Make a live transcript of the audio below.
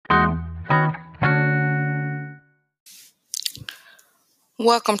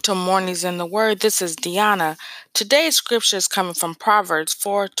Welcome to Mornings in the Word. This is Deanna. Today's scripture is coming from Proverbs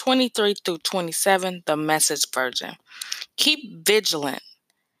 4:23 through 27, the Message version. Keep vigilant.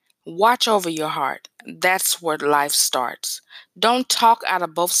 Watch over your heart. That's where life starts. Don't talk out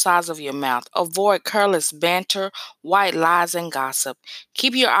of both sides of your mouth. Avoid careless banter, white lies, and gossip.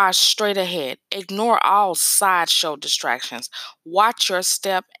 Keep your eyes straight ahead. Ignore all sideshow distractions. Watch your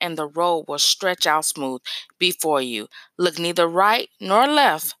step, and the road will stretch out smooth before you. Look neither right nor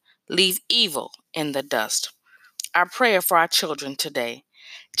left. Leave evil in the dust. Our prayer for our children today.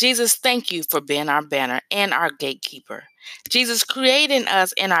 Jesus, thank you for being our banner and our gatekeeper. Jesus, create in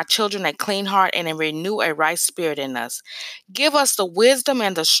us and our children a clean heart and renew a right spirit in us. Give us the wisdom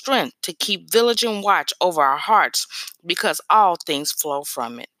and the strength to keep vigilant watch over our hearts because all things flow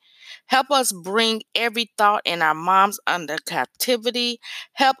from it. Help us bring every thought in our minds under captivity.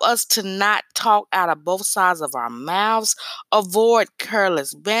 Help us to not talk out of both sides of our mouths. Avoid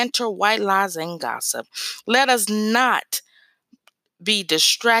careless banter, white lies, and gossip. Let us not be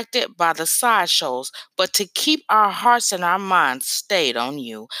distracted by the sideshows, but to keep our hearts and our minds stayed on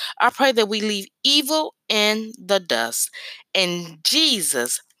you. I pray that we leave evil in the dust. In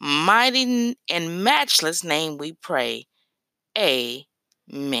Jesus' mighty and matchless name we pray.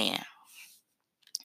 Amen.